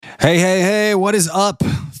Hey, what is up?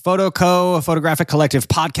 PhotoCo, a photographic collective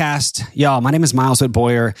podcast. Y'all, my name is Miles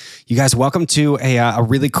Boyer. You guys, welcome to a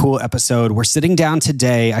really cool episode. We're sitting down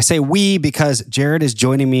today. I say we because Jared is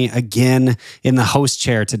joining me again in the host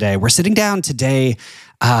chair today. We're sitting down today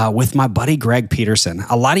with my buddy Greg Petersen.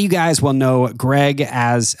 A lot of you guys will know Greg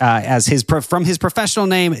as from his professional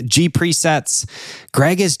name, G Presets.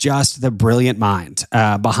 Greg is just the brilliant mind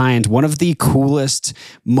behind one of the coolest,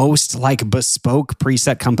 most like bespoke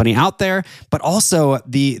preset company out there, but also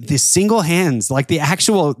the single hands, like the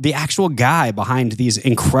actual guy behind these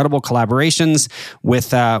incredible collaborations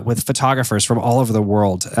with photographers from all over the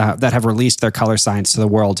world that have released their color science to the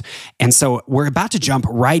world. And so we're about to jump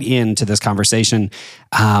right into this conversation.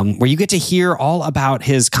 Where you get to hear all about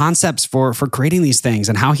his concepts for creating these things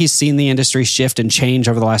and how he's seen the industry shift and change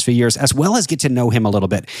over the last few years, as well as get to know him a little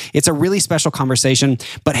bit. It's a really special conversation.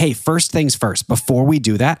 But hey, first things first, before we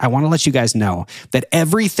do that, I want to let you guys know that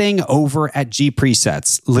everything over at G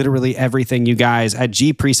Presets, literally everything, you guys, at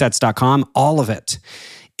gpresets.com, all of it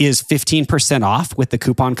is 15% off with the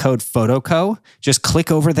coupon code PHOTOCO. Just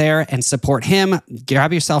click over there and support him.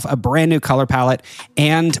 Grab yourself a brand new color palette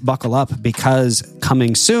and buckle up because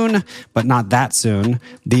coming soon, but not that soon,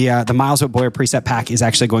 the Miles Boyer preset pack is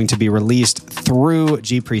actually going to be released through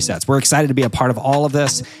G Presets. We're excited to be a part of all of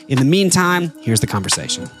this. In the meantime, here's the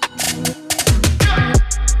conversation.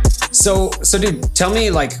 So dude, tell me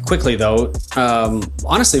like quickly though,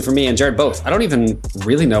 honestly for me and Jared both, I don't even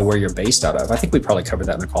really know where you're based out of. I think we probably covered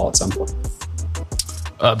that in the call at some point.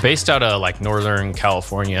 Based out of like Northern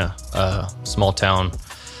California, small town,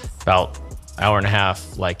 about hour and a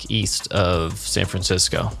half like east of San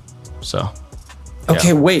Francisco. So. Okay,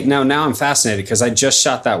 yeah. Wait, now I'm fascinated because I just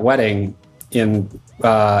shot that wedding in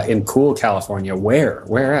Cool, California.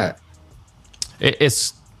 Where at?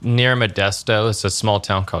 It's near Modesto. It's a small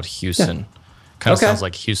town called Houston. Yeah. Kind of sounds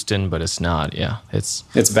like Houston, but it's not. Yeah, it's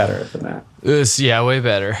better than that. It's way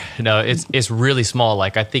better. No, it's really small.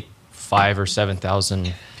 Like I think 5,000 or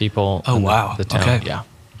 7,000 people. Oh wow, the town. Okay. Yeah.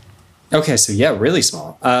 Okay, so yeah, really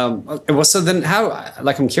small. Well, so then how?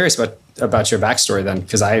 Like, I'm curious about your backstory then,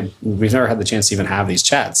 because we've never had the chance to even have these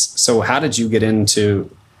chats. So how did you get into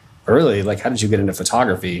early? Like, how did you get into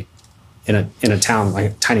photography in a town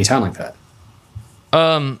like a tiny town like that?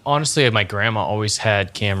 Honestly, my grandma always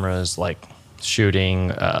had cameras like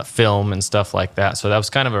shooting film and stuff like that. So that was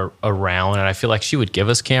kind of around, and I feel like she would give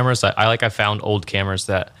us cameras. I found old cameras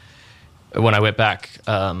that when I went back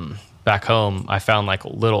home, I found like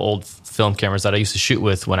little old film cameras that I used to shoot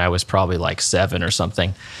with when I was probably like 7 or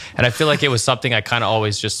something. And I feel like it was something I kind of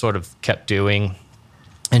always just sort of kept doing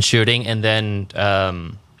and shooting. And then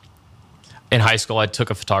in high school, I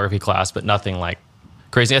took a photography class, but nothing like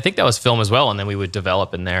crazy. I think that was film as well, and then we would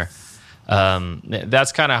develop in there.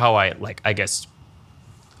 That's kind of how I guess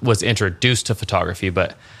was introduced to photography.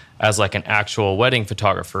 But as like an actual wedding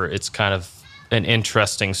photographer, it's kind of an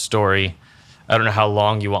interesting story. I don't know how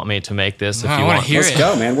long you want me to make this. If you want to hear it, let's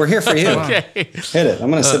go, man. We're here for you. Okay, hit it. I'm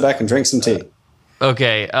going to sit back and drink some tea.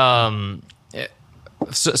 Okay.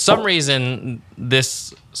 Some reason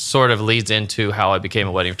this sort of leads into how I became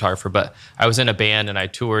a wedding photographer. But I was in a band and I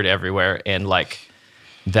toured everywhere, and like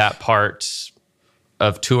that part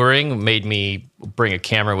of touring made me bring a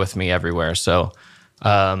camera with me everywhere. So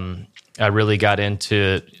I really got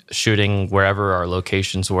into shooting wherever our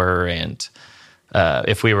locations were, and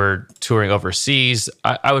if we were touring overseas,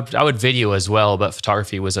 I would video as well, but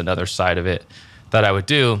photography was another side of it that I would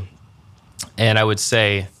do. And I would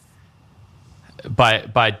say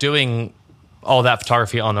by doing all that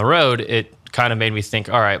photography on the road, it kind of made me think,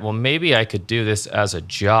 all right, well, maybe I could do this as a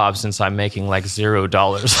job since I'm making like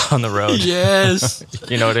 $0 on the road. Yes.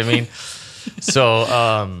 You know what I mean?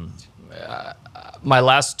 So my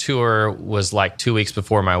last tour was like 2 weeks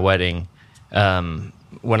before my wedding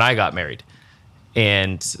when I got married.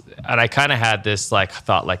 And I kind of had this like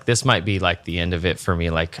thought, like this might be like the end of it for me.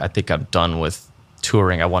 Like I think I'm done with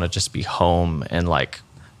touring. I want to just be home and like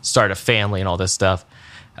start a family and all this stuff.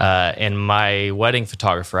 And my wedding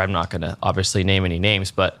photographer, I'm not going to obviously name any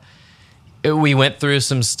names, but we went through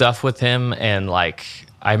some stuff with him. And like,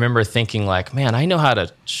 I remember thinking like, man, I know how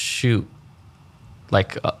to shoot.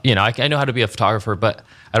 Like, I know how to be a photographer, but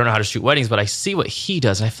I don't know how to shoot weddings, but I see what he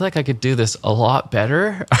does. And I feel like I could do this a lot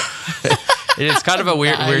better. It's kind of a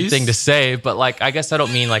weird thing to say, but like, I guess I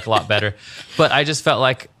don't mean like a lot better, but I just felt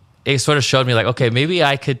like it sort of showed me like, okay, maybe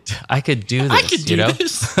I could do this. I could do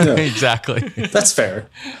this. Yeah. Exactly. That's fair.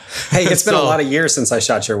 Hey, it's been a lot of years since I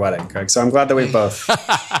shot your wedding, Craig. So I'm glad that we both.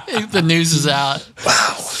 The news is out.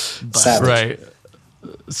 Wow. Savage. Right.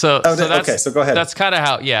 So that's, so go ahead. That's kind of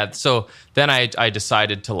how, yeah. So then I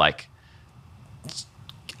decided to like,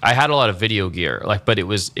 I had a lot of video gear, but it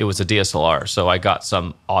was a DSLR, so I got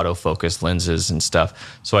some autofocus lenses and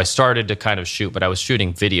stuff. So I started to kind of shoot, but I was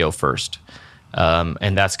shooting video first,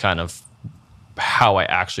 and that's kind of how I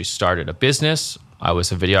actually started a business. I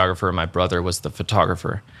was a videographer. My brother was the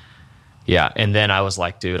photographer. Yeah, and then I was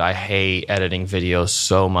like, dude, I hate editing videos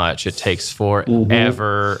so much. It takes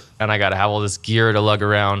forever, and I got to have all this gear to lug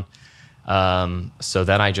around. So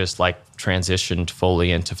then I just transitioned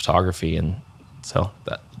fully into photography, and so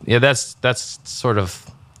that's sort of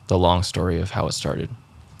the long story of how it started.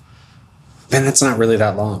 Man, that's not really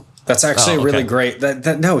that long. That's actually really great.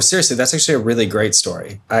 No, seriously, that's actually a really great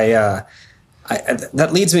story.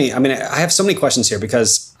 That leads me. I mean, I have so many questions here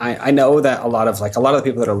because I know that a lot of the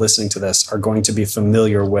people that are listening to this are going to be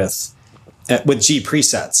familiar with G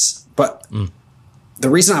presets. But the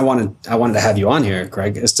reason I wanted to have you on here,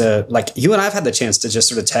 Greg, is to you and I've had the chance to just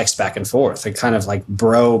sort of text back and forth and kind of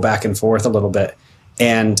bro back and forth a little bit.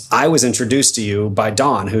 And I was introduced to you by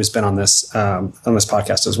Dawn, who's been on this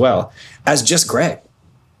podcast as well, as just Greg.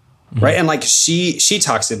 Right. And she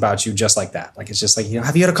talks about you just like that. It's just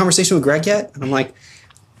have you had a conversation with Greg yet? And I'm like,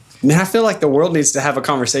 man, I feel like the world needs to have a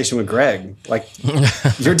conversation with Greg.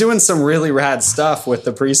 You're doing some really rad stuff with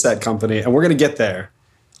the preset company, and we're going to get there.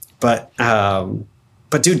 But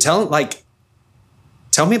dude, tell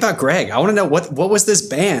me about Greg. I want to know what was this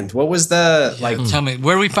band? What was the Tell me,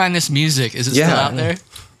 where do we find this music? Is it still out there?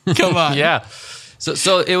 Come on. Yeah.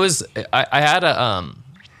 So it was. I had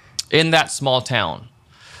in that small town,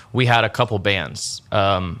 we had a couple bands,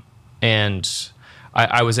 and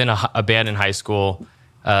I was in a band in high school,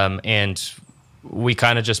 and we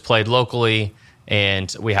kind of just played locally,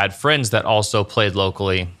 and we had friends that also played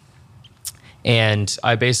locally, and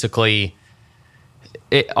I basically,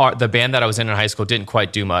 the band that I was in high school didn't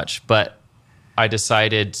quite do much, but I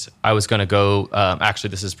decided I was going to go, actually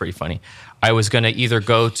this is pretty funny, I was going to either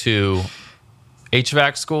go to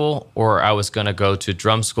HVAC school or I was going to go to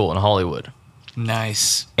drum school in Hollywood.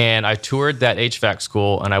 Nice. And I toured that HVAC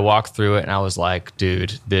school and I walked through it and I was like,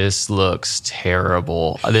 dude, this looks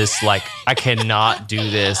terrible. I cannot do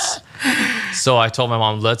this. So I told my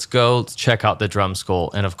mom, let's go check out the drum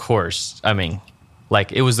school. And of course, I mean,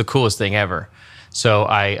 it was the coolest thing ever. So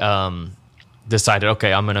I decided,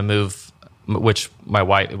 okay, I'm going to move, which my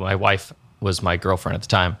wife was my girlfriend at the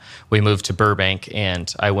time. We moved to Burbank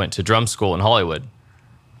and I went to drum school in Hollywood.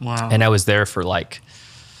 Wow. And I was there for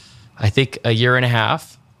I think a year and a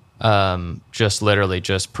half, just literally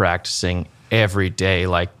just practicing every day,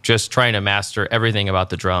 just trying to master everything about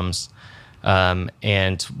the drums.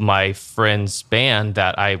 And my friend's band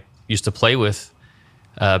that I used to play with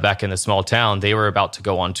back in the small town, they were about to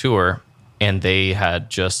go on tour and they had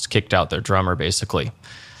just kicked out their drummer basically.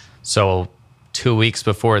 So 2 weeks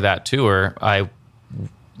before that tour, I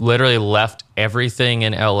literally left everything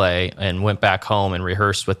in LA and went back home and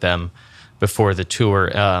rehearsed with them before the tour.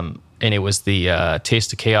 And it was the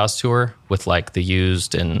Taste of Chaos tour with the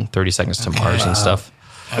Used and 30 Seconds to Mars and stuff.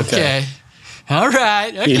 Okay. All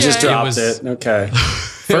right. Okay. You just dropped it. Okay.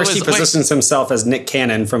 First he positions himself as Nick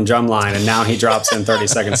Cannon from Drumline, and now he drops in 30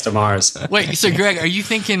 Seconds to Mars. Wait, so Greg, are you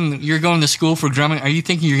thinking you're going to school for drumming? Are you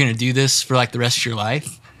thinking you're going to do this for the rest of your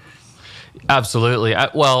life? Absolutely.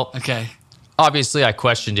 Okay. Obviously, I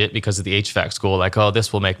questioned it because of the HVAC school. Oh,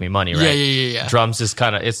 this will make me money, right? Yeah. Drums is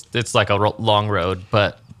kind of, it's like a long road,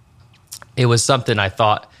 but it was something I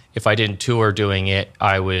thought if I didn't tour doing it,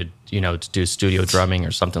 I would, do studio drumming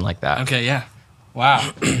or something like that. Okay, yeah. Wow.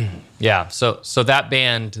 Yeah, so that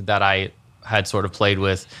band that I had sort of played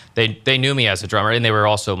with, they knew me as a drummer, and they were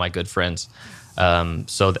also my good friends.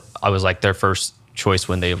 So I was their first choice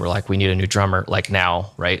when they were we need a new drummer,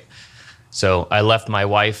 now, right? So I left my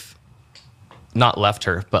wife, not left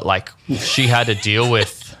her, but she had to deal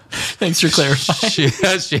with. Thanks for clarifying.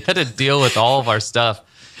 She had to deal with all of our stuff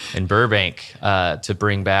in Burbank to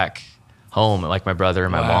bring back home. My brother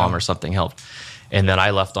and my mom or something helped, and then I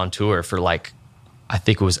left on tour for I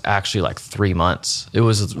think it was actually 3 months. It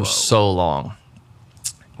was so long.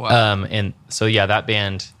 Wow. And so yeah, that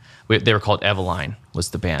band, they were called Eveline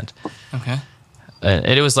was the band. Okay. And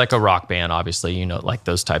it was a rock band, obviously,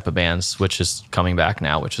 those type of bands, which is coming back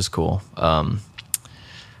now, which is cool.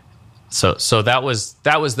 So that was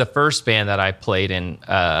the first band that I played in,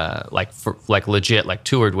 legit,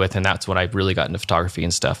 toured with, and that's when I really got into photography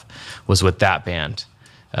and stuff, was with that band.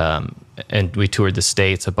 And we toured the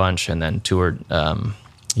States a bunch, and then toured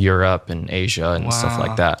Europe and Asia and stuff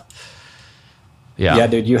like that. Yeah,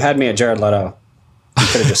 dude, you had me at Jared Leto. You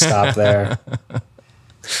could have just stopped there.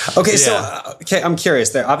 Okay, so I'm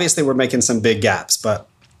curious. There, obviously, we're making some big gaps, but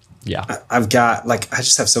yeah, I've got I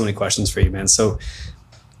just have so many questions for you, man. So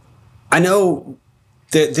I know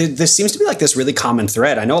there seems to be like this really common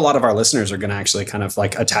thread. I know a lot of our listeners are going to actually kind of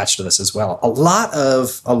like attach to this as well. A lot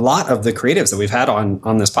of the creatives that we've had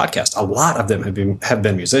on this podcast, a lot of them have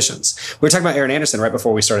been musicians. We were talking about Aaron Anderson right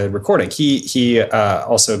before we started recording. He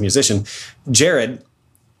also a musician. Jared,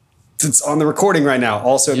 that's on the recording right now,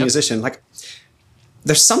 also a musician. Like,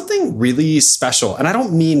 there's something really special, and I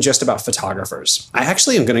don't mean just about photographers. I'm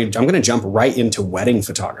going to jump right into wedding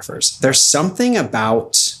photographers. There's something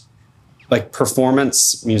about like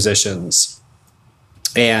performance musicians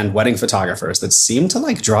and wedding photographers that seem to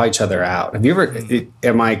like draw each other out. Have you ever?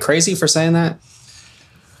 Am I crazy for saying that?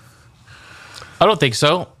 I don't think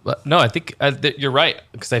so. No, I think you're right,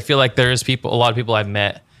 because I feel like a lot of people I've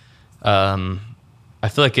met. I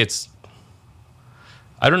feel like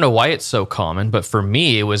I don't know why it's so common, but for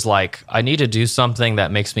me, it was like, I need to do something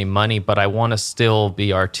that makes me money, but I want to still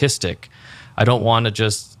be artistic. I don't want to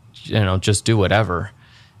just do whatever.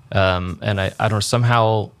 And I don't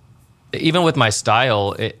somehow, even with my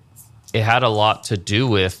style, it had a lot to do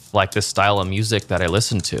with like the style of music that I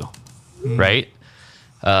listened to, right?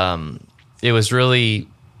 It was really,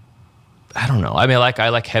 I don't know. I mean, I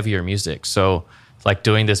like heavier music, so like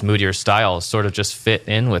doing this moodier style sort of just fit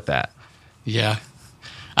in with that. Yeah.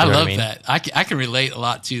 I love that. I can relate a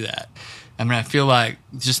lot to that. I mean, I feel like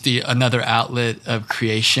just another outlet of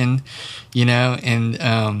creation,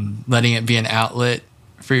 and letting it be an outlet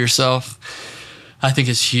for yourself, I think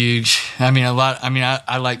is huge. I mean,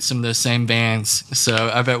 I like some of those same bands, so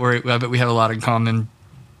I bet we have a lot in common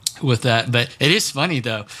with that. But it is funny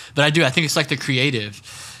though. But I think it's like the creative.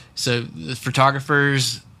 So the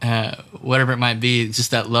photographers, whatever it might be,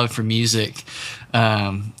 just that love for music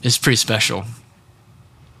is pretty special.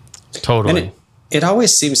 Totally. And it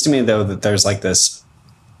always seems to me though that there's like this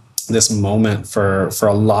moment for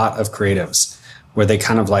a lot of creatives where they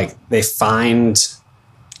kind of like they find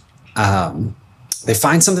something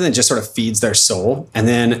that just sort of feeds their soul, and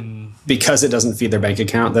then because it doesn't feed their bank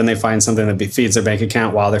account, then they find something that feeds their bank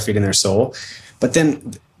account while they're feeding their soul. But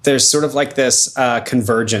then there's sort of like this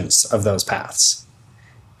convergence of those paths,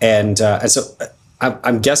 and so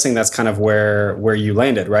I'm guessing that's kind of where you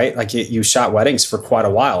landed, right? Like you shot weddings for quite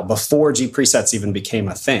a while before G presets even became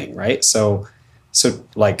a thing, right? So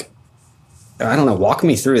like, I don't know, walk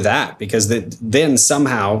me through that, because then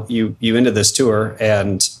somehow you ended this tour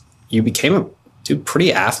and you became a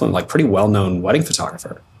pretty affluent, like pretty well-known wedding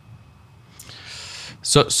photographer.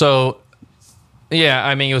 So yeah,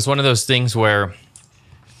 I mean, it was one of those things where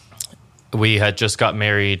we had just got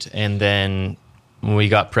married, and then we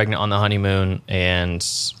got pregnant on the honeymoon, and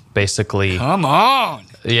basically, come on,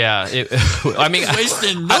 yeah. I mean,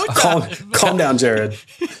 wasting no time. Calm down, Jared.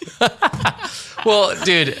 Well,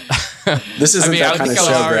 dude, this isn't that kind of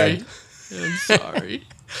show, Greg. I'm sorry.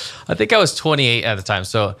 I think I was 28 at the time.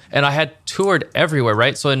 So, and I had toured everywhere,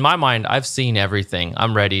 right? So in my mind, I've seen everything.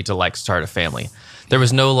 I'm ready to like start a family. There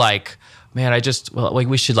was no like, man,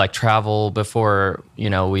 we should like travel before,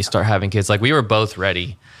 we start having kids. Like, we were both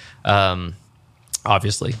ready.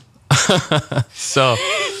 Obviously. So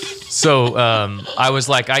I was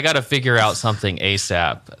like, I got to figure out something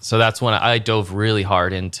ASAP. So that's when I dove really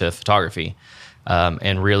hard into photography,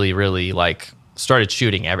 and really, really like started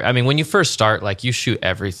shooting. When you first start, like you shoot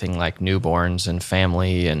everything, like newborns and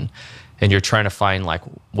family, and you're trying to find like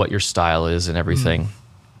what your style is and everything.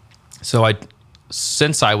 So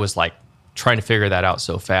since I was like trying to figure that out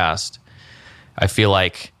so fast, I feel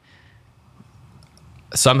like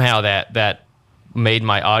somehow that made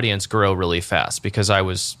my audience grow really fast, because I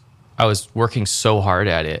was working so hard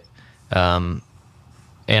at it, and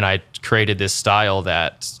I created this style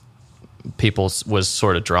that people was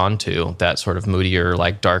sort of drawn to, that sort of moodier,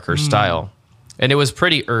 like darker style. And it was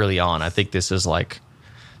pretty early on. I think this is like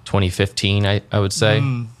 2015, I would say.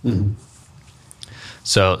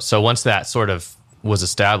 So once that sort of was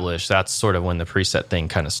established, that's sort of when the preset thing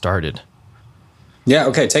kind of started. Yeah.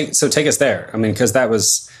 Okay. Take us there. I mean, because that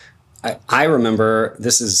was. I remember,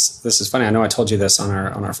 this is funny. I know I told you this on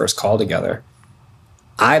our first call together.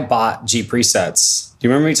 I bought G presets. Do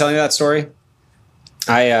you remember me telling you that story?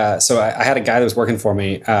 I had a guy that was working for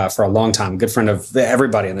me for a long time, good friend of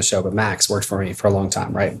everybody on the show, but Max worked for me for a long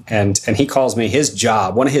time, right? And he calls me. His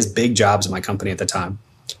job, one of his big jobs in my company at the time,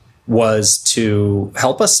 was to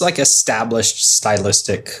help us like establish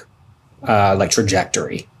stylistic like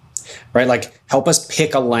trajectory. Right? Like help us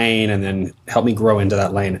pick a lane and then help me grow into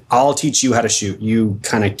that lane. I'll teach you how to shoot. You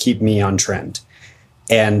kind of keep me on trend.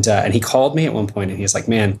 And he called me at one point and he's like,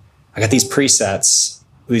 man, I got these presets.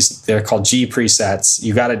 They're called G presets.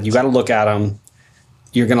 You got to look at them.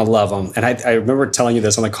 you're going to love them. And I remember telling you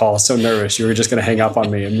this on the call, so nervous. You were just going to hang up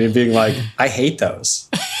on me and me being like, I hate those.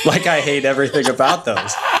 Like, I hate everything about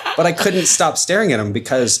those. But I couldn't stop staring at them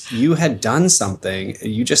because you had done something.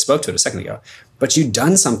 You just spoke to it a second ago, but you'd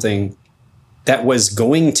done something that was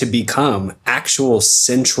going to become actual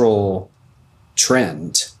central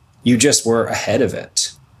trend. You just were ahead of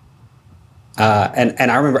it.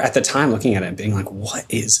 And I remember at the time looking at it and being like, why?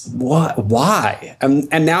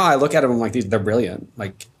 And now I look at them, I'm like, they're brilliant.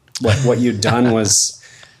 Like what you'd done was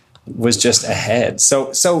just ahead.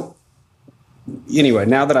 So anyway,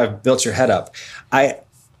 now that I've built your head up, I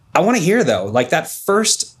want to hear though, like that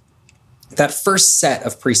first set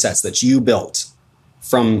of presets that you built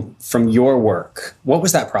from your work. What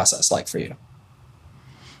was that process like for you?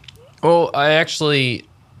 Well,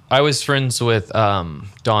 I was friends with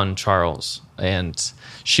Dawn Charles, and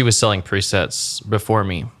she was selling presets before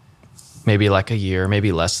me, maybe like a year,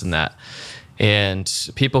 maybe less than that. And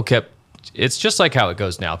people it's just like how it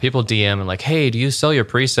goes now. People DM and like, hey, do you sell your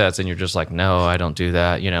presets? And you're just like, no, I don't do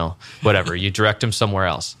that. Whatever. You direct them somewhere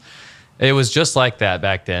else. It was just like that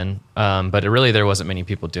back then. But there wasn't many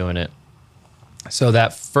people doing it. So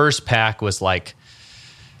that first pack was like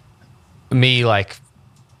me like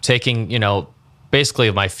taking,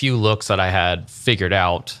 basically my few looks that I had figured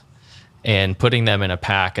out and putting them in a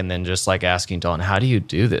pack, and then just like asking Dawn, how do you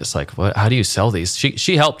do this? Like, how do you sell these?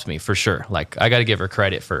 She helped me for sure. Like, I got to give her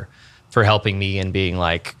credit for helping me and being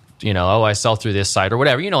like, I sell through this site or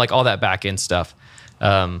whatever, like all that back end stuff.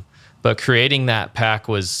 But creating that pack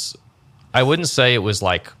I wouldn't say it was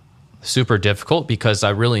like super difficult because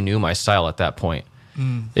I really knew my style at that point.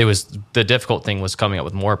 It was, the difficult thing was coming up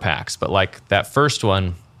with more packs. But like that first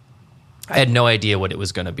one, I had no idea what it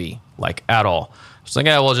was going to be, like at all. I was like,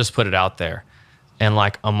 we'll just put it out there. And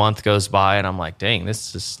like a month goes by and I'm like, dang,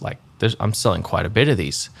 this is like, I'm selling quite a bit of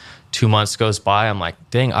these. 2 months goes by. I'm like,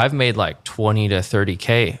 dang, I've made like 20 to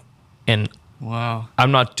 30K. And wow,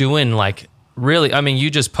 I'm not doing like really, you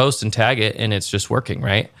just post and tag it and it's just working,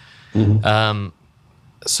 right? Mm-hmm.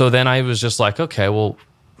 So then I was just like, okay, well,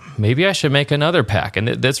 maybe I should make another pack. And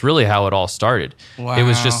that's really how it all started. Wow. It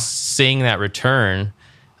was just seeing that return.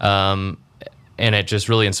 And it just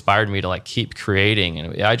really inspired me to like keep creating.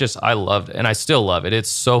 And I loved it. And I still love it. It's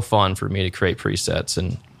so fun for me to create presets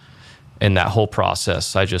and that whole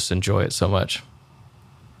process. I just enjoy it so much.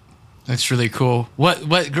 That's really cool. What,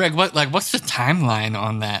 Greg, what's the timeline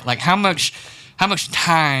on that? Like how much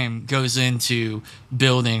time goes into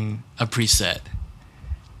building a preset?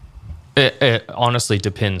 It honestly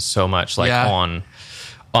depends so much on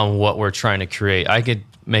what we're trying to create. I could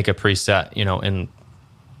make a preset, and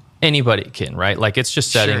anybody can, right? Like it's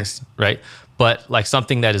just settings, sure, right? But like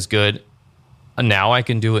something that is good, now I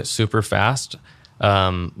can do it super fast.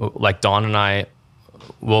 Like Dawn and I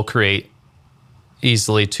will create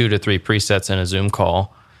easily 2 to 3 presets in a Zoom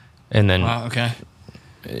call. And then okay,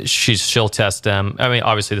 she'll test them.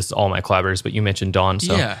 Obviously this is all my collaborators, but you mentioned Dawn.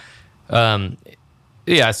 So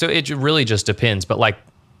so it really just depends. But like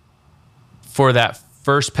for that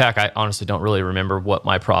first pack, I honestly don't really remember what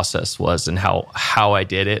my process was and how I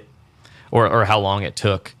did it or how long it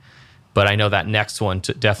took. But I know that next one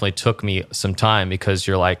definitely took me some time because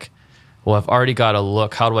you're like, well, I've already got a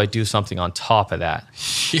look. How do I do something on top of that?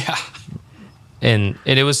 Yeah. And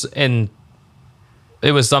it was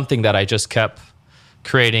something that I just kept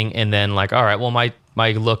creating. And then like, all right, well, my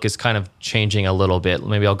look is kind of changing a little bit.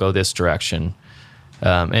 Maybe I'll go this direction.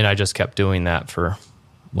 And I just kept doing that for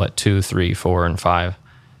 2, 3, 4, and 5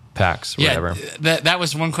 packs, or whatever. That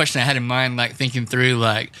was one question I had in mind, like thinking through,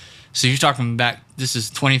 like, so you're talking back, this is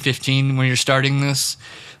 2015 when you're starting this.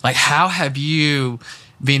 Like, how have you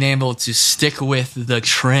been able to stick with the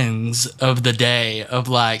trends of the day of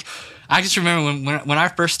like, I just remember when I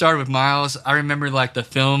first started with Miles, I remember like the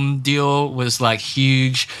film deal was like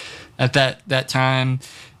huge at that time.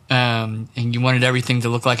 And you wanted everything to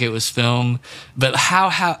look like it was film. But how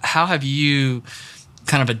have you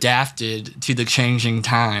kind of adapted to the changing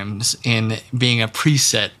times in being a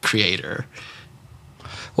preset creator?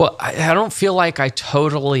 Well, I don't feel like I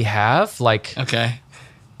totally have. Like, okay,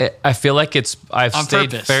 I feel like I've on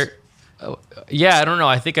stayed purpose. fair. Yeah, I don't know.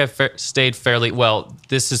 I think I've stayed fairly well.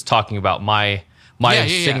 This is talking about my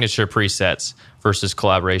signature presets versus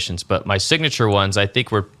collaborations, but my signature ones, I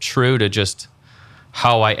think, were true to just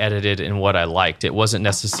how I edited and what I liked. It wasn't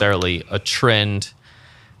necessarily a trend.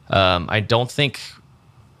 I don't think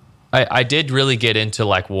I did really get into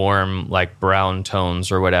like warm, like brown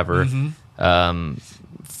tones or whatever.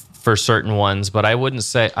 for certain ones, but I wouldn't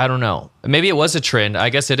say, I don't know. Maybe it was a trend. I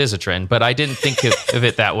guess it is a trend, but I didn't think of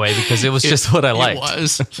it that way because it was just what I liked. It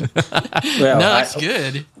was. Well, no, that's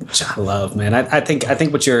good. Which I love, man. I think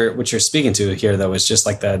what you're speaking to here, though, is just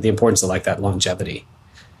like the importance of like that longevity,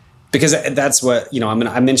 because that's what,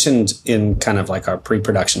 I mentioned in kind of like our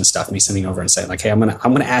pre-production stuff, me sending over and saying like, hey, I'm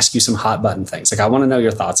gonna ask you some hot button things. Like, I want to know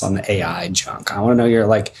your thoughts on the AI junk. I want to know your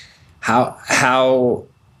like how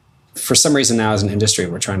for some reason now as an industry,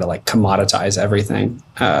 we're trying to like commoditize everything.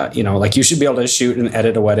 Like you should be able to shoot and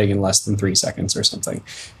edit a wedding in less than 3 seconds or something.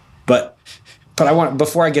 But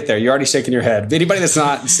before I get there, you're already shaking your head. Anybody that's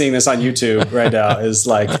not seeing this on YouTube right now is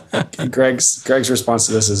like, Greg's response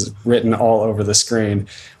to this is written all over the screen.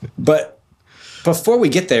 But before we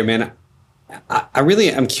get there, man, I really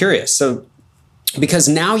am curious. So, because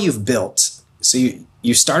now you've built, so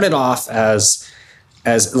you started off as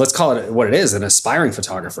let's call it what it is, an aspiring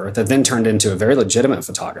photographer that then turned into a very legitimate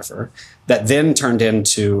photographer that then turned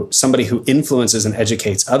into somebody who influences and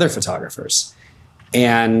educates other photographers.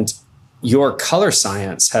 And your color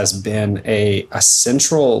science has been a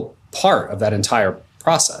central part of that entire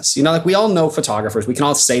process. Like we all know photographers. We can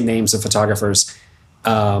all say names of photographers,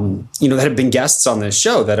 that have been guests on this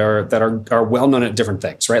show that are well known at different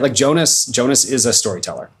things, right? Like Jonas is a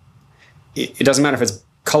storyteller. It doesn't matter if it's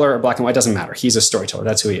color or black and white, doesn't matter. He's a storyteller.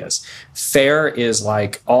 That's who he is. Fair is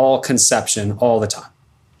like all conception all the time,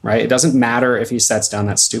 right? It doesn't matter if he sets down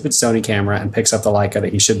that stupid Sony camera and picks up the Leica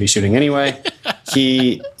that he should be shooting anyway.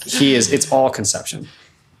 It's all conception.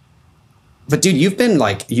 But dude, you've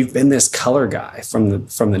been this color guy from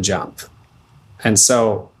the jump. And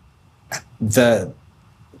so the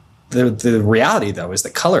reality though is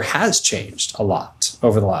that color has changed a lot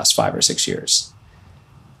over the last 5 or 6 years.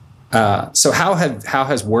 So how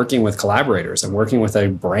has working with collaborators and working with a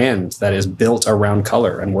brand that is built around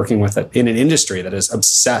color and working with it in an industry that is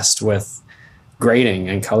obsessed with grading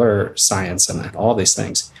and color science and all these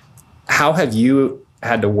things, how have you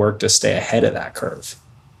had to work to stay ahead of that curve?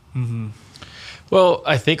 Mm-hmm. Well,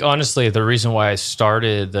 I think honestly, the reason why I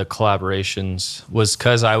started the collaborations was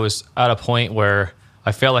because I was at a point where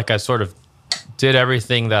I felt like I sort of did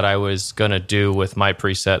everything that I was going to do with my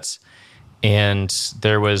presets. And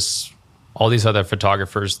there was all these other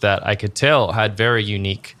photographers that I could tell had very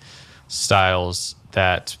unique styles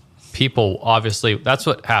that people, obviously, that's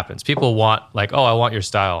what happens. People want like, oh, I want your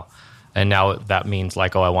style. And now that means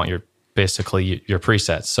like, oh, I want your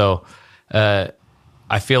presets. So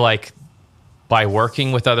I feel like by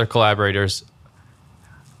working with other collaborators,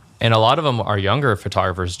 and a lot of them are younger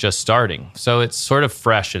photographers just starting. So it's sort of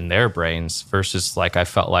fresh in their brains versus like I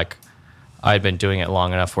felt like I'd been doing it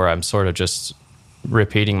long enough where I'm sort of just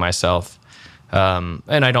repeating myself. And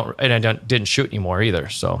I didn't shoot anymore either.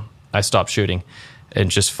 So I stopped shooting and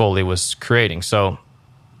just fully was creating. So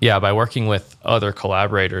yeah, by working with other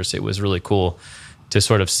collaborators, it was really cool to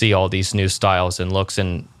sort of see all these new styles and looks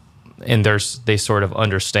and they sort of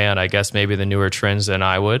understand, I guess, maybe the newer trends than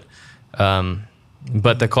I would.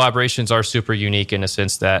 But the collaborations are super unique in a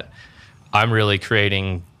sense that I'm really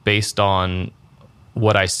creating based on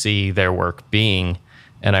what I see their work being,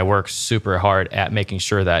 and I work super hard at making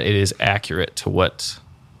sure that it is accurate to what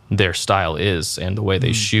their style is and the way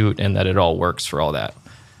they shoot, and that it all works for all that.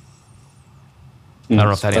 I don't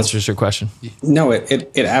know if that answers your question. No,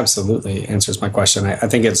 it absolutely answers my question. I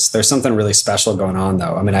think there's something really special going on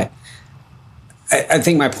though. I mean, I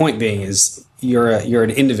think my point being is you're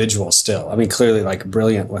an individual still. I mean, clearly like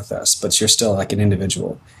brilliant with this, but you're still like an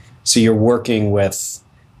individual. So you're working with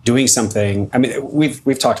doing something. I mean,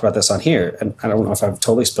 we've talked about this on here, and I don't know if I've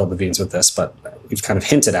totally spilled the beans with this, but we've kind of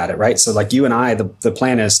hinted at it, right? So like you and I, the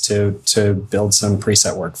plan is to build some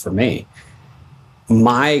preset work for me.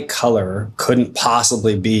 My color couldn't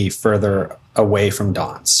possibly be further away from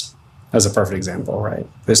Dawn's as a perfect example, right?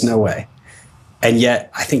 There's no way. And yet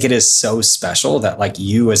I think it is so special that like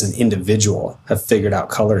you as an individual have figured out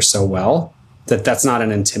color so well that that's not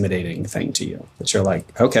an intimidating thing to you, that you're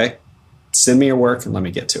like, okay, send me your work and let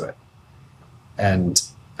me get to it. And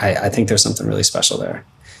I think there's something really special there.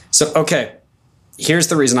 So, okay, here's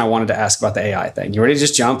the reason I wanted to ask about the AI thing. You ready to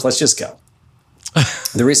just jump? Let's just go.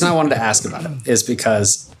 The reason I wanted to ask about it is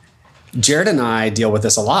because Jared and I deal with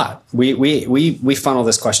this a lot. We funnel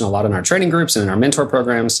this question a lot in our training groups and in our mentor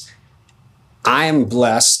programs. I am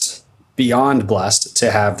blessed, beyond blessed,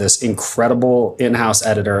 to have this incredible in-house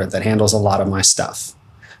editor that handles a lot of my stuff.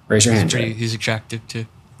 Raise your hand, Jared. He's attractive too.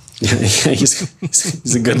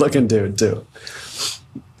 he's a good-looking dude too.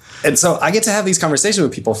 And so I get to have these conversations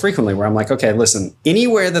with people frequently where I'm like, okay, listen,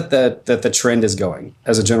 anywhere that the trend is going,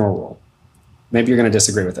 as a general rule, maybe you're going to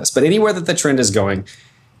disagree with this, but anywhere that the trend is going,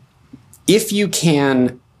 if you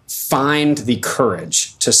can find the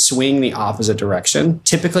courage to swing the opposite direction,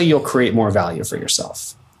 typically you'll create more value for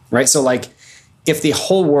yourself, right? So like if the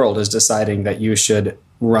whole world is deciding that you should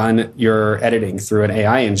run your editing through an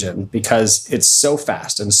AI engine because it's so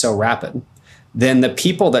fast and so rapid, then the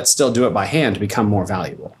people that still do it by hand become more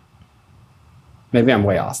valuable. Maybe I'm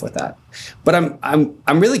way off with that, but I'm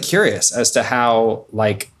really curious as to how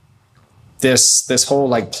like this whole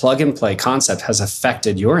like plug and play concept has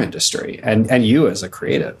affected your industry and you as a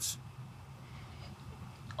creative.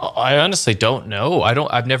 I honestly don't know.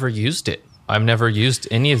 I've never used it. I've never used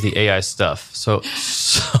any of the AI stuff. So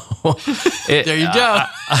there you go.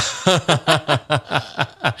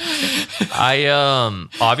 I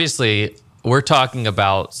obviously we're talking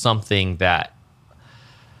about something that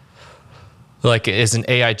like is an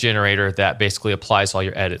AI generator that basically applies all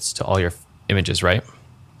your edits to all your images, right?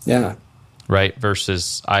 Yeah. Right.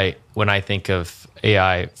 Versus when I think of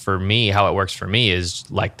AI for me, how it works for me is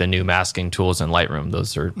like the new masking tools in Lightroom.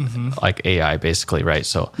 Those are like AI basically, right?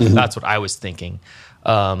 So that's what I was thinking.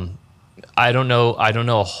 I don't know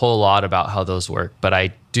a whole lot about how those work, but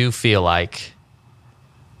I do feel like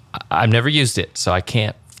I've never used it, so I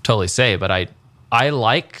can't totally say. But I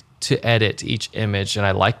like to edit each image, and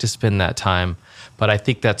I like to spend that time. But I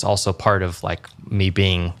think that's also part of like me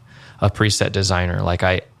being a preset designer. Like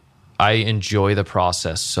I enjoy the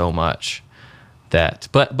process so much that,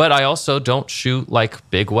 but I also don't shoot like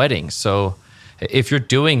big weddings. So if you're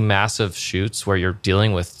doing massive shoots where you're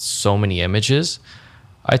dealing with so many images,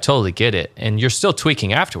 I totally get it. And you're still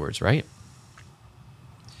tweaking afterwards, right?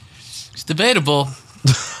 It's debatable.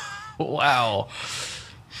 Wow.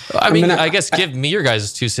 I mean, I guess give me your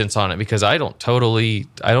guys' 2 cents on it because I don't totally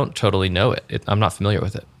know it. I'm not familiar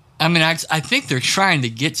with it. I mean, I think they're trying to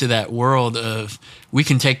get to that world of we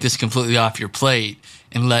can take this completely off your plate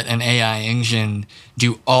and let an AI engine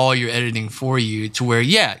do all your editing for you to where,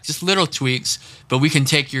 yeah, just little tweaks, but we can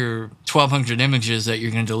take your 1,200 images that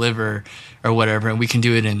you're going to deliver or whatever, and we can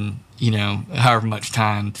do it in, however much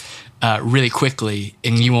time really quickly,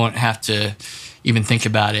 and you won't have to even think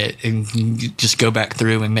about it and you just go back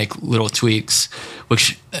through and make little tweaks,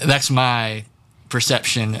 which that's my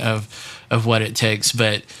perception of what it takes.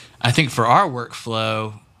 But I think for our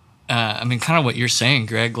workflow, kind of what you're saying,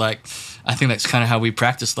 Greg, like, I think that's kind of how we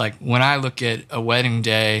practice. Like, when I look at a wedding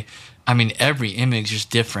day, every image is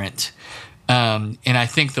different. And I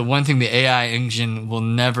think the one thing the AI engine will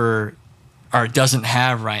never or doesn't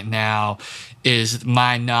have right now is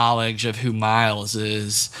my knowledge of who Miles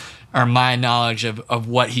is or my knowledge of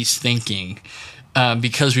what he's thinking.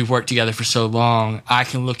 Because we've worked together for so long, I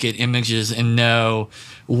can look at images and know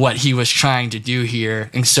what he was trying to do here.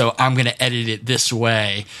 And so I'm going to edit it this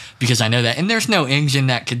way because I know that. And there's no engine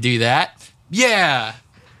that could do that. Yeah.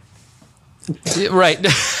 Right.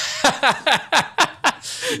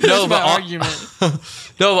 No, but argument.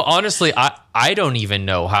 No, but honestly, I don't even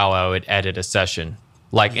know how I would edit a session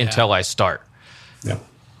until I start. Yeah.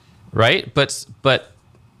 Right. But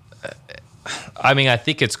I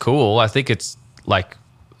think it's cool. I think it's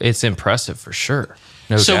it's impressive for sure.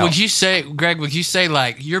 No doubt. Would you say, Greg, like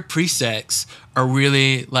your presets are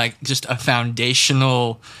really like just a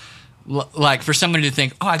foundational, like for somebody to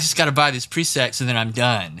think, oh, I just got to buy these presets and then I'm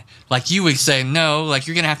done. Like you would say, no, like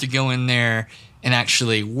you're going to have to go in there and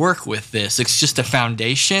actually work with this. It's just a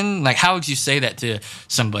foundation. Like how would you say that to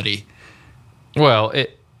somebody? Well,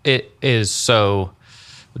 it is so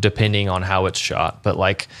depending on how it's shot, but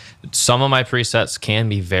like some of my presets can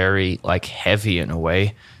be very like heavy in a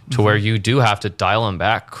way to where you do have to dial them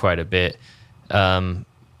back quite a bit. And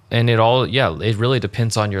it really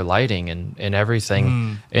depends on your lighting and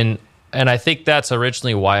everything. And I think that's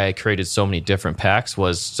originally why I created so many different packs,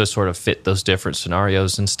 was to sort of fit those different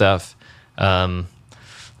scenarios and stuff. But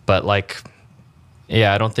I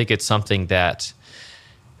don't think it's something that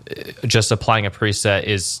just applying a preset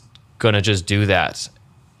is going to just do that.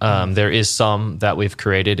 There is some that we've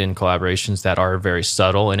created in collaborations that are very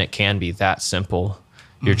subtle, and it can be that simple.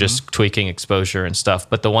 You're just tweaking exposure and stuff.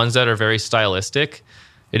 But the ones that are very stylistic,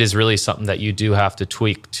 it is really something that you do have to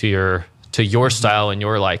tweak to your style and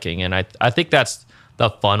your liking. And I think that's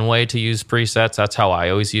the fun way to use presets. That's how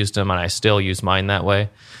I always used them, and I still use mine that way.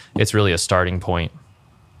 It's really a starting point.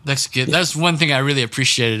 That's good. That's one thing I really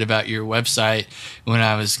appreciated about your website when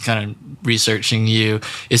I was kind of researching you,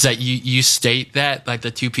 is that you state that like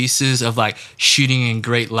the two pieces of like shooting in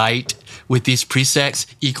great light with these presets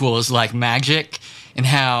equals like magic. And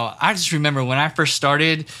how I just remember when I first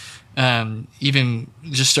started, even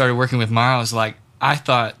just started working with Miles, like I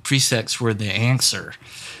thought presets were the answer.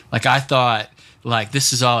 Like I thought like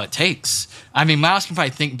this is all it takes. I mean, Miles can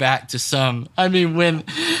probably think back to some. I mean, when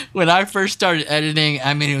I first started editing,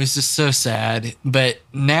 I mean, it was just so sad. But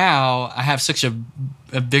now I have such a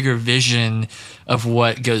bigger vision of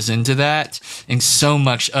what goes into that, and so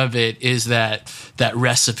much of it is that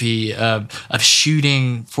recipe of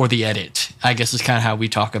shooting for the edit. I guess is kind of how we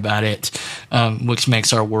talk about it, which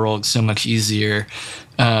makes our world so much easier.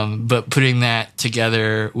 But putting that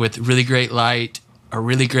together with really great light, a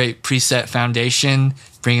really great preset foundation,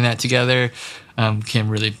 bringing that together can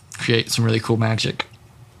really create some really cool magic.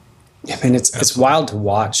 I mean, it's wild to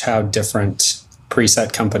watch how different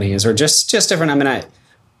preset companies or just different. I mean,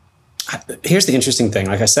 here's the interesting thing.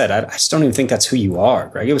 Like I said, I just don't even think that's who you are,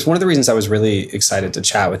 Greg. It was one of the reasons I was really excited to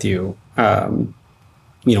chat with you.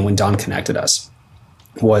 When Don connected us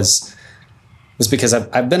was because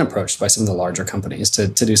I've been approached by some of the larger companies to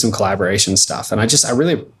do some collaboration stuff, and I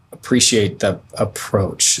really appreciate the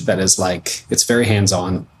approach that is like it's very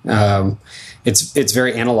hands-on. It's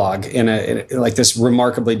very analog in like this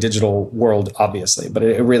remarkably digital world, obviously, but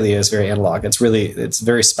it really is very analog. It's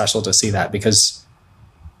very special to see that, because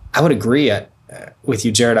I would agree with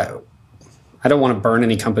you, Jared. I don't want to burn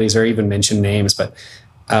any companies or even mention names, but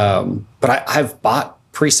I've bought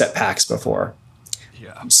preset packs before.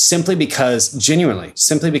 Yeah. Simply because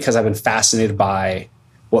I've been fascinated by,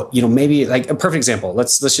 well, maybe like a perfect example.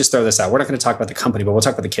 Let's just throw this out. We're not going to talk about the company, but we'll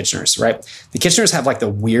talk about the Kitcheners, right? The Kitcheners have like the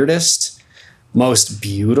weirdest, most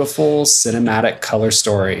beautiful cinematic color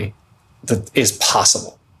story that is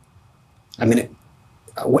possible. I mean,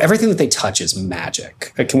 everything that they touch is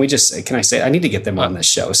magic. Can I say, I need to get them on this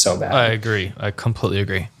show so bad. I agree. I completely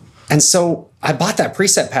agree. And so I bought that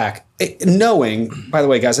preset pack knowing, by the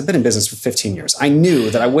way, guys, I've been in business for 15 years. I knew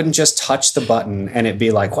that I wouldn't just touch the button and it'd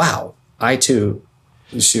be like, wow, I too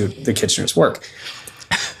shoot the Kitchener's work.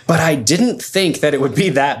 But I didn't think that it would be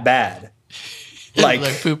that bad. It was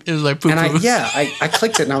like poop. And I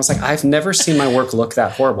clicked it and I was like, I've never seen my work look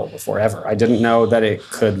that horrible before, ever. I didn't know that it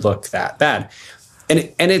could look that bad.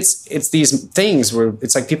 And it's these things where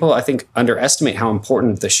it's like people, I think, underestimate how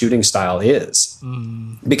important the shooting style is.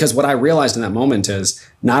 Because what I realized in that moment is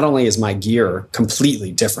not only is my gear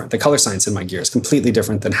completely different, the color science in my gear is completely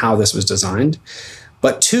different than how this was designed,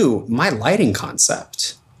 but two, my lighting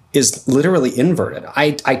concept is literally inverted.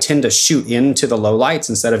 I tend to shoot into the low lights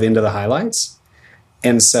instead of into the highlights.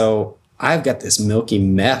 And so I've got this milky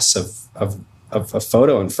mess of a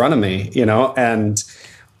photo in front of me,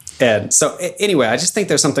 and so anyway, I just think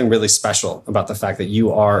there's something really special about the fact that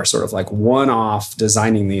you are sort of like one-off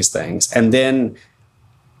designing these things. And then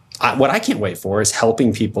what I can't wait for is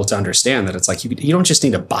helping people to understand that it's like, you don't just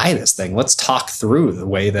need to buy this thing. Let's talk through the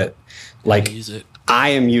way that like I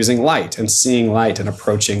am using light and seeing light and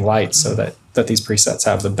approaching light so that these presets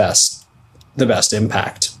have the best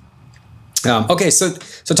impact. Okay, so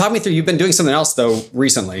talk me through. You've been doing something else though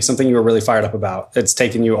recently, something you were really fired up about. It's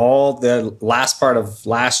taken you all the last part of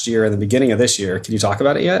last year and the beginning of this year. Can you talk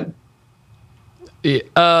about it yet?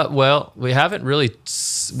 Well, we haven't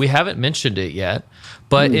mentioned it yet,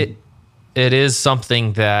 but it is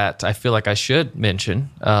something that I feel like I should mention.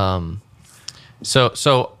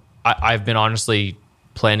 So I've been honestly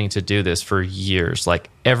planning to do this for years. Like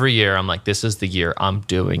every year, I'm like, this is the year I'm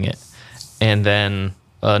doing it, and then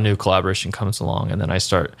a new collaboration comes along, and then I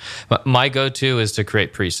start. But my go-to is to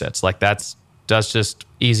create presets. Like that's just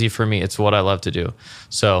easy for me. It's what I love to do.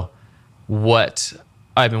 So what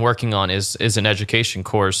I've been working on is an education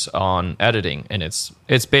course on editing, and it's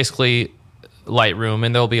basically Lightroom,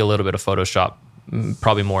 and there'll be a little bit of Photoshop,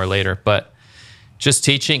 probably more later. But just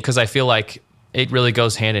teaching, because I feel like it really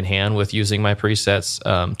goes hand in hand with using my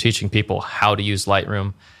presets, teaching people how to use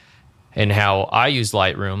Lightroom and how I use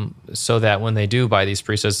Lightroom so that when they do buy these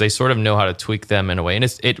presets, they sort of know how to tweak them in a way. And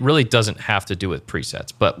it really doesn't have to do with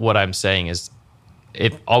presets. But what I'm saying is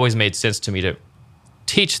it always made sense to me to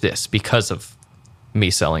teach this because of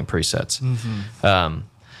me selling presets.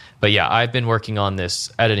 But yeah, I've been working on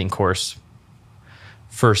this editing course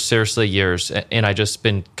for seriously years, and I just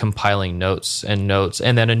been compiling notes, and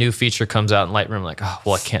then a new feature comes out in Lightroom, like, oh,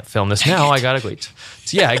 well, I can't film this now. I gotta wait.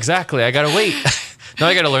 Yeah, exactly. I gotta wait. Now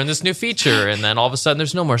I got to learn this new feature, and then all of a sudden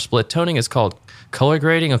there's no more split toning. It's called color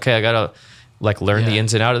grading. Okay, I got to like learn the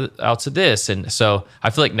ins and outs of this. And so I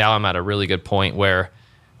feel like now I'm at a really good point where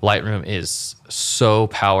Lightroom is so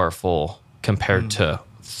powerful compared to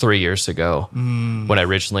 3 years ago when I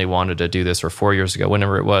originally wanted to do this, or 4 years ago,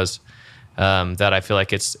 whenever it was, that I feel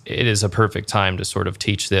like it is a perfect time to sort of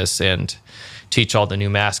teach this and teach all the new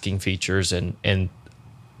masking features. And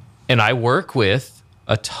I work with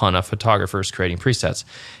a ton of photographers creating presets,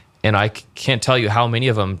 and I can't tell you how many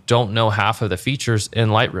of them don't know half of the features in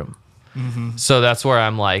Lightroom. So that's where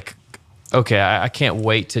I'm like, okay, I can't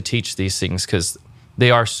wait to teach these things because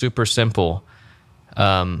they are super simple.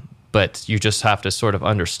 But you just have to sort of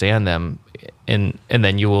understand them, and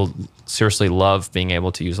then you will seriously love being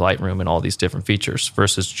able to use Lightroom and all these different features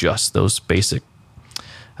versus just those basic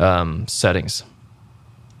settings.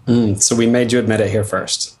 So we made you admit it here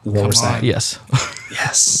first. What we're saying. Yes.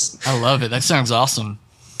 Yes. I love it. That sounds awesome.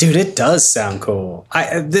 Dude, it does sound cool.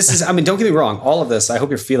 Don't get me wrong. All of this, I hope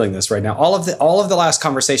you're feeling this right now. All of the last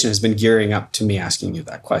conversation has been gearing up to me asking you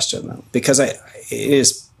that question, though, because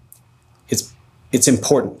it's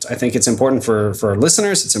important. I think it's important for our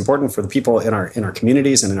listeners. It's important for the people in our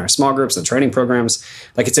communities and in our small groups and training programs.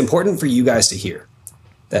 Like, it's important for you guys to hear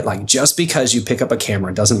that, like, just because you pick up a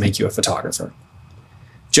camera doesn't make you a photographer.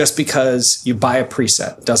 Just because you buy a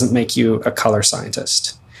preset doesn't make you a color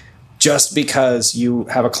scientist. Just because you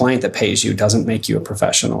have a client that pays you doesn't make you a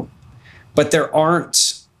professional. But there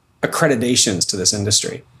aren't accreditations to this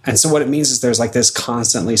industry. And so what it means is there's like this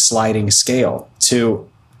constantly sliding scale to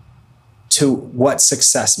what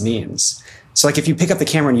success means. So like if you pick up the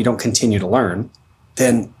camera and you don't continue to learn,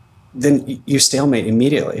 then you stalemate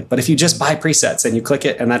immediately. But if you just buy presets and you click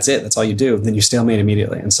it and that's it, that's all you do, then you stalemate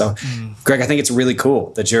immediately. And so, Greg, I think it's really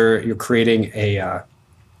cool that you're creating a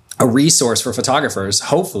resource for photographers,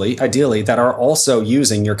 hopefully, ideally, that are also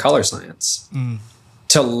using your color science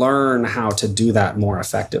to learn how to do that more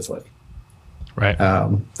effectively. Right.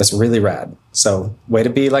 That's really rad. So way to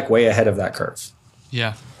be like way ahead of that curve.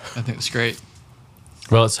 Yeah, I think it's great.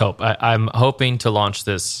 Well, let's hope. I'm hoping to launch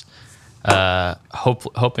this,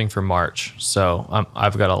 hoping for March. So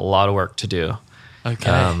I've got a lot of work to do.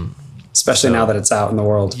 Okay. Especially now that it's out in the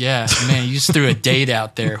world. Yeah, man, you just threw a date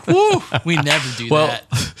out there. Woo! We never do that.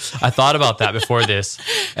 I thought about that before this,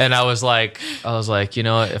 and I was like, you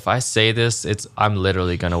know, if I say this, I'm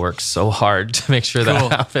literally going to work so hard to make sure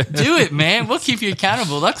that happens. Do it, man. We'll keep you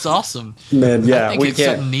accountable. That's awesome. Man, yeah, I think it's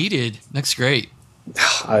something needed. That's great.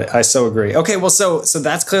 I so agree. Okay, well, so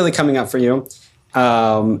that's clearly coming up for you.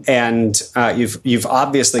 And you've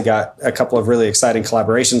obviously got a couple of really exciting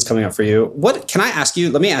collaborations coming up for you. What can I ask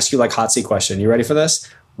you? Let me ask you like hot seat question. You ready for this?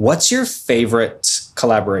 What's your favorite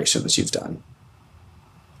collaborations you've done?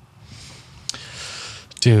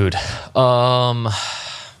 Dude,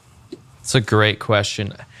 it's a great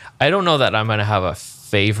question. I don't know that I'm going to have a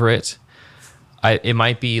favorite. It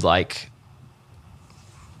might be like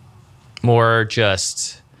more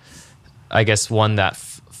just, I guess, one that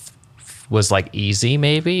was like easy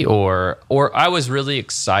maybe, or I was really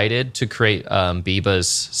excited to create Biba's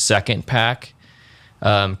second pack,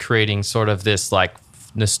 creating sort of this like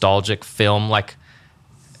nostalgic film. Like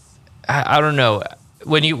I don't know,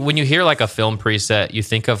 when you hear like a film preset, you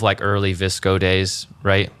think of like early Visco days,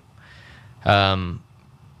 right?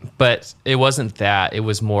 But it wasn't that. It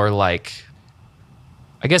was more like,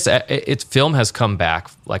 I guess it's film has come back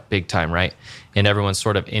like big time, right? And everyone's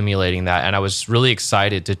sort of emulating that. And I was really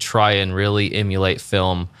excited to try and really emulate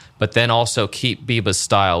film, but then also keep Biba's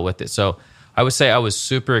style with it. So I would say I was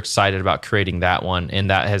super excited about creating that one. And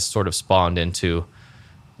that has sort of spawned into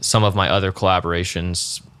some of my other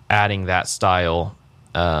collaborations, adding that style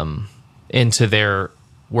into their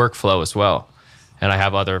workflow as well. And I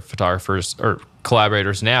have other photographers or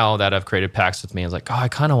collaborators now that have created packs with me. It's like, oh, I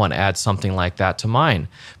kind of want to add something like that to mine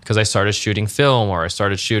because I started shooting film, or I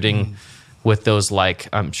started shooting with those, like,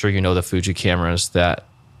 I'm sure you know the Fuji cameras that,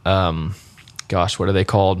 gosh, what are they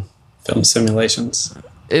called? Film simulations.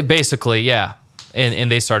 Basically, yeah.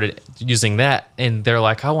 And they started using that, and they're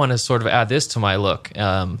like, I want to sort of add this to my look.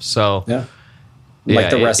 So yeah, like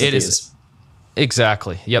the recipes. It is,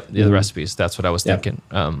 exactly. Yep, the recipes. That's what I was thinking.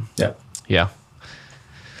 Yeah.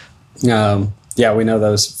 Yeah, we know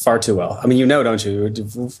those far too well. I mean, you know, don't you?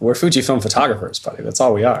 We're Fujifilm photographers, buddy. That's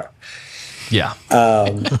all we are. Yeah.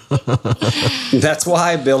 That's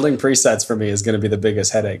why building presets for me is going to be the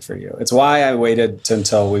biggest headache for you. It's why I waited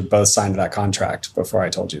until we both signed that contract before I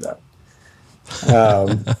told you that.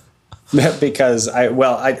 Because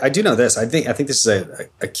I do know this. I think this is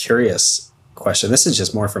a curious question. This is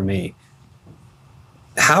just more for me.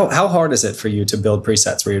 How hard is it for you to build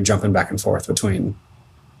presets where you're jumping back and forth between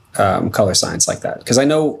color science like that? Because I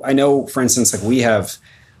know, for instance, like we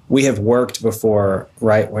have worked before,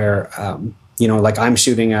 right? Where, like I'm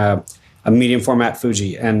shooting a medium format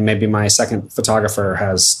Fuji, and maybe my second photographer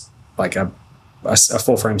has like a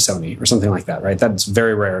full frame Sony or something like that, right? That's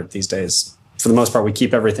very rare these days. For the most part, we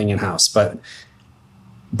keep everything in house, but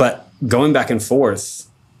going back and forth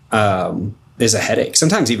is a headache.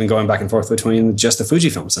 Sometimes even going back and forth between just the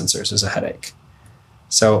Fujifilm sensors is a headache.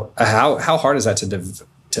 So how hard is that to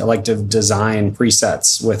design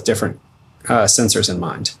presets with different sensors in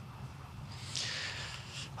mind?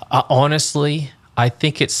 Honestly, I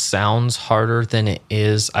think it sounds harder than it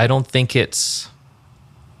is. I don't think it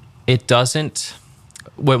doesn't.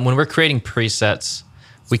 When we're creating presets,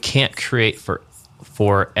 we can't create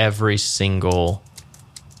for every single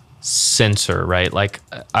sensor, right? Like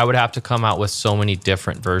I would have to come out with so many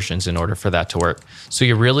different versions in order for that to work. So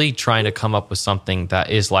you're really trying to come up with something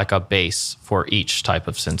that is like a base for each type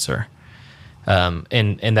of sensor.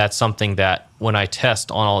 And that's something that when I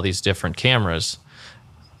test on all these different cameras,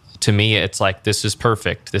 to me, it's like, this is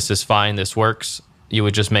perfect. This is fine. This works. You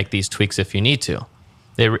would just make these tweaks if you need to.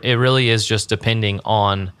 It really is just depending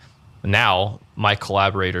on now my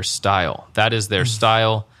collaborator's style. That is their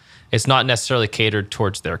style. It's not necessarily catered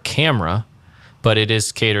towards their camera, but it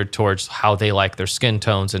is catered towards how they like their skin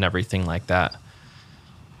tones and everything like that.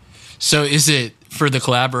 So is it for the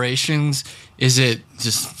collaborations? Is it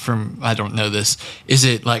just from, I don't know this, is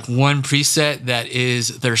it like one preset that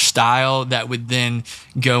is their style that would then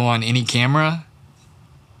go on any camera?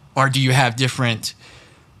 Or do you have different?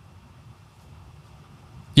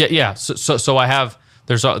 Yeah. So I have,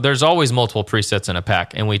 there's always multiple presets in a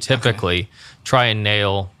pack, and we typically try and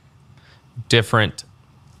nail different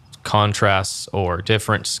contrasts or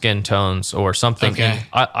different skin tones or something. Okay.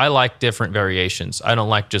 I like different variations. I don't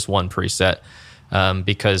like just one preset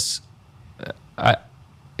because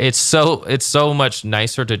it's so much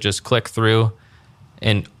nicer to just click through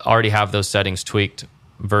and already have those settings tweaked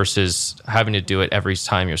versus having to do it every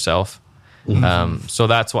time yourself. Mm-hmm. So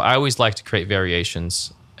that's why I always like to create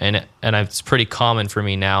variations, and it's pretty common for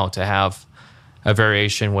me now to have a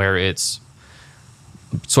variation where it's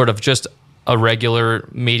sort of just a regular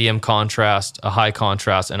medium contrast, a high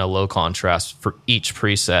contrast, and a low contrast for each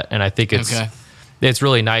preset. And I think it's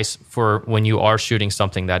really nice for when you are shooting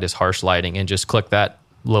something that is harsh lighting and just click that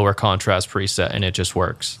lower contrast preset and it just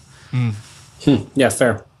works. Yeah,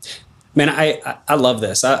 fair. Man, I love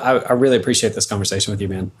this. I really appreciate this conversation with you,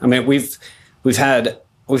 man. I mean, we've had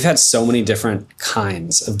so many different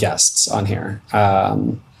kinds of guests on here.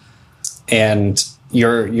 And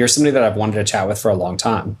you're somebody that I've wanted to chat with for a long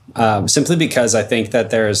time. Simply because I think that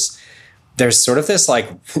there's sort of this like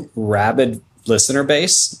rabid listener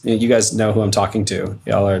base. You guys know who I'm talking to.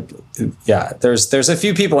 Y'all are, yeah, there's a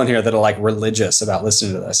few people in here that are like religious about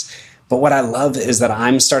listening to this. But what I love is that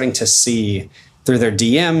I'm starting to see through their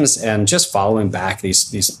DMs and just following back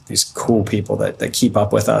these cool people that keep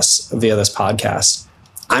up with us via this podcast.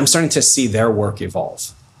 I'm starting to see their work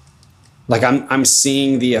evolve. Like I'm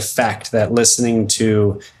seeing the effect that listening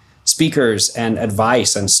to speakers and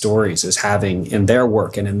advice and stories is having in their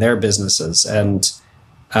work and in their businesses. And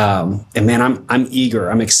man, I'm eager.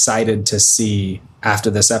 I'm excited to see after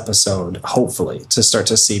this episode, hopefully, to start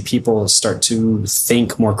to see people start to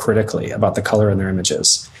think more critically about the color in their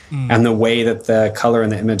images and the way that the color in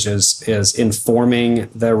the images is informing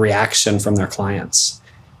the reaction from their clients.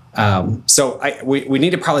 So we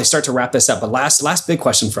need to probably start to wrap this up. But last big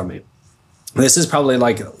question from me. This is probably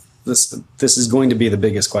like this is going to be the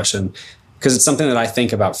biggest question because it's something that I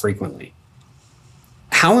think about frequently.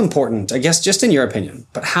 How important, I guess, just in your opinion,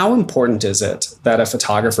 but how important is it that a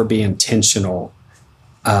photographer be intentional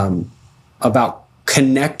about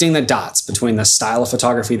connecting the dots between the style of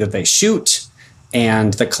photography that they shoot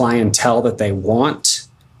and the clientele that they want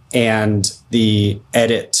and the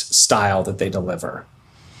edit style that they deliver?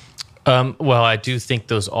 Well, I do think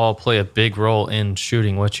those all play a big role in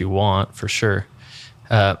shooting what you want, for sure.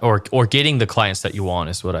 Or getting the clients that you want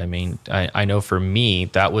is what I mean. I know for me,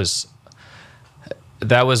 that was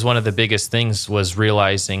one of the biggest things, was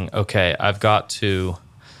realizing, okay, I've got to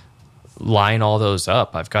line all those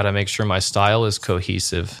up. I've got to make sure my style is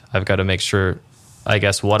cohesive. I've got to make sure, I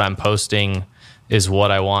guess, what I'm posting is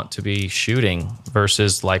what I want to be shooting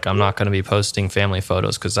versus like I'm not going to be posting family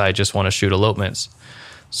photos because I just want to shoot elopements.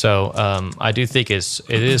 So I do think it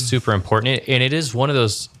is super important. And it is one of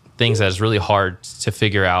those things that is really hard to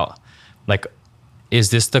figure out. Like,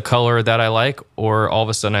 is this the color that I like? Or all of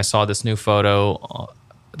a sudden I saw this new photo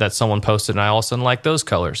that someone posted and I all of a sudden like those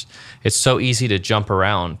colors. It's so easy to jump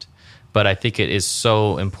around, but I think it is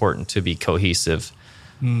so important to be cohesive.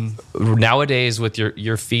 Nowadays with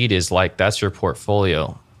your feed is like, that's your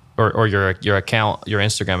portfolio. Or your account, your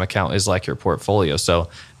Instagram account is like your portfolio. So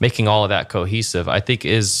making all of that cohesive, I think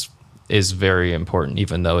is very important,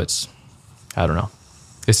 even though it's, I don't know.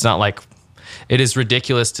 It's not like, it is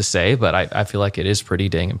ridiculous to say, but I feel like it is pretty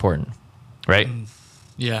dang important, right?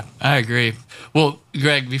 Yeah, I agree. Well,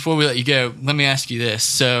 Greg, before we let you go, let me ask you this.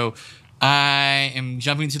 So I am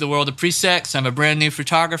jumping into the world of presets. I'm a brand new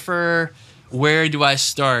photographer. Where do I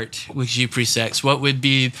start with G presets? What would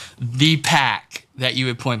be the pack that you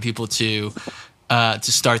would point people to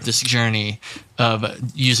to start this journey of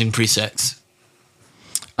using presets?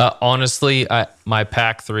 Honestly, my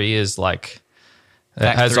pack 3 is like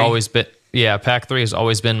always been. Yeah, pack 3 has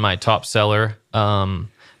always been my top seller.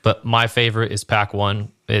 But my favorite is pack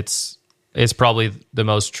 1. It's probably the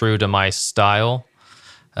most true to my style,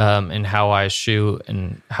 and how I shoot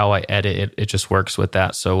and how I edit. It just works with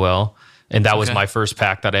that so well. And that was my first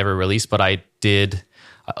pack that I ever released, but I did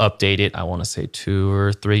update it, I want to say 2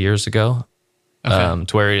 or 3 years ago, to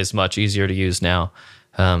where it is much easier to use now.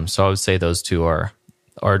 So I would say those two are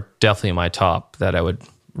definitely my top that I would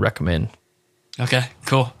recommend. Okay,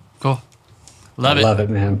 cool. Love it,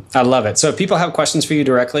 man. I love it. So if people have questions for you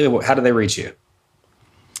directly, how do they reach you?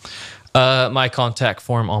 My contact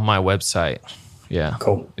form on my website. Yeah.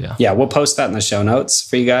 Cool. Yeah. We'll post that in the show notes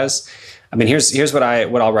for you guys. I mean, here's what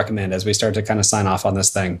I'll recommend as we start to kind of sign off on this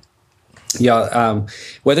thing. Yeah.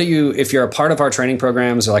 If you're a part of our training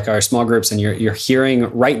programs or like our small groups, and you're hearing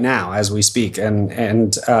right now as we speak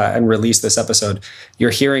and release this episode, you're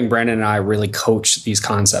hearing Brandon and I really coach these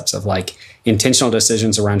concepts of like intentional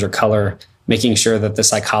decisions around your color, making sure that the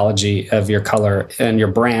psychology of your color and your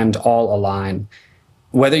brand all align.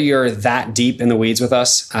 Whether you're that deep in the weeds with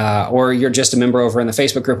us, or you're just a member over in the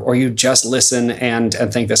Facebook group, or you just listen and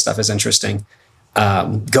think this stuff is interesting,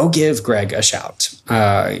 go give Greg a shout.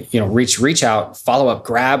 Reach out, follow up,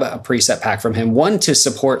 grab a preset pack from him. One, to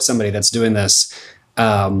support somebody that's doing this,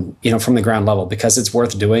 from the ground level, because it's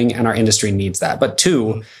worth doing and our industry needs that. But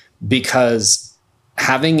 2, because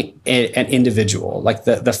having an individual, like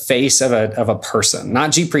the face of a person,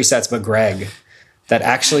 not G presets, but Greg, that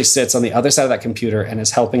actually sits on the other side of that computer and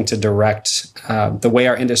is helping to direct the way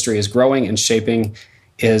our industry is growing and shaping,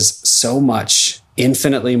 is so much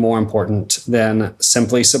infinitely more important than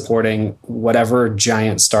simply supporting whatever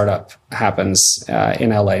giant startup happens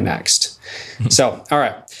in LA next. So, all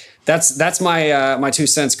right. That's my 2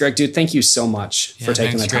 cents, Greg. Dude, thank you so much for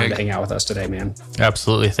taking the time to hang out with us today, man.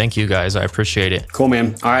 Absolutely. Thank you, guys. I appreciate it. Cool,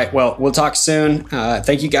 man. All right. Well, we'll talk soon.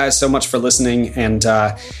 Thank you guys so much for listening. And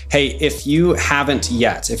hey, if you haven't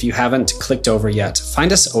clicked over yet,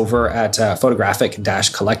 find us over at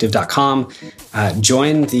photographic-collective.com.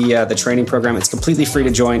 Join the training program. It's completely free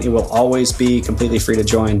to join. It will always be completely free to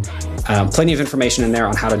join. Plenty of information in there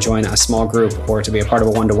on how to join a small group or to be a part of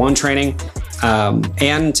a one-to-one training.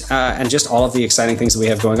 And just all of the exciting things that we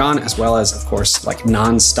have going on, as well as, of course, like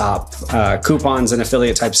nonstop coupons and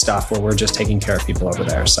affiliate type stuff where we're just taking care of people over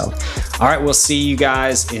there. So, all right, we'll see you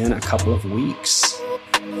guys in a couple of weeks.